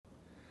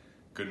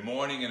Good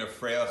morning and a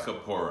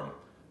Freilich Purim.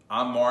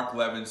 I'm Mark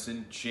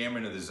Levinson,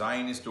 chairman of the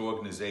Zionist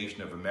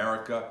Organization of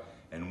America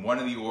and one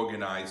of the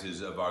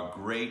organizers of our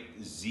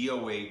great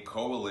ZOA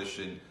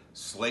coalition,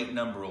 Slate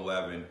number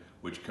 11,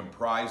 which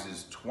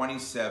comprises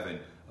 27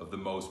 of the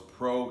most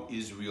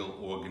pro-Israel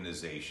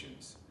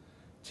organizations.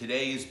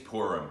 Today is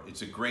Purim.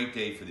 It's a great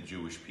day for the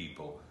Jewish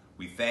people.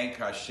 We thank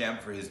Hashem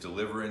for his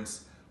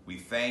deliverance. We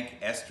thank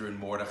Esther and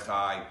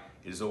Mordechai.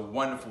 It is a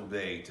wonderful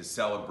day to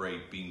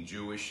celebrate being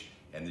Jewish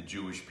and the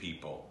Jewish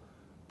people.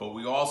 But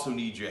we also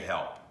need your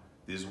help.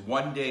 There's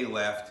one day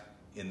left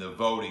in the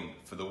voting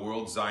for the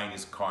World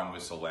Zionist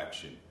Congress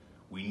election.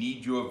 We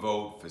need your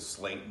vote for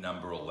slate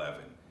number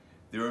 11.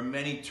 There are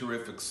many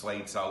terrific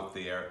slates out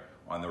there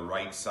on the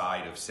right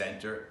side of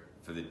center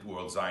for the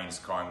World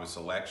Zionist Congress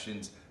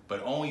elections,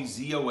 but only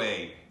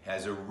ZOA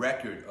has a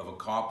record of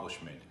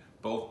accomplishment,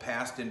 both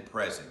past and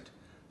present,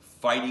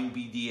 fighting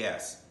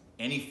BDS,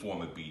 any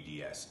form of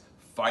BDS,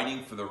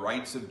 fighting for the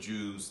rights of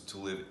Jews to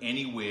live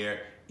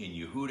anywhere in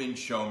Yehuda and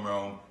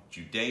Shomron,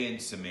 Judea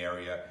and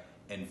Samaria,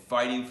 and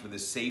fighting for the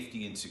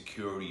safety and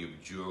security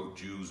of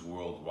Jews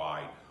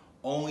worldwide.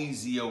 Only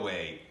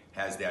ZOA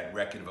has that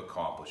record of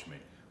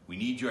accomplishment. We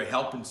need your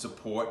help and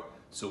support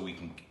so we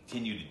can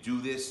continue to do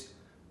this.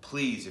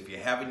 Please, if you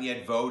haven't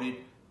yet voted,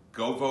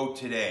 go vote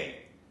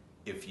today.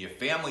 If your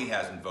family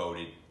hasn't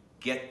voted,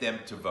 get them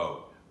to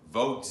vote.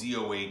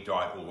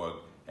 VoteZOA.org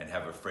and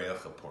have a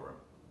Freilich Purim.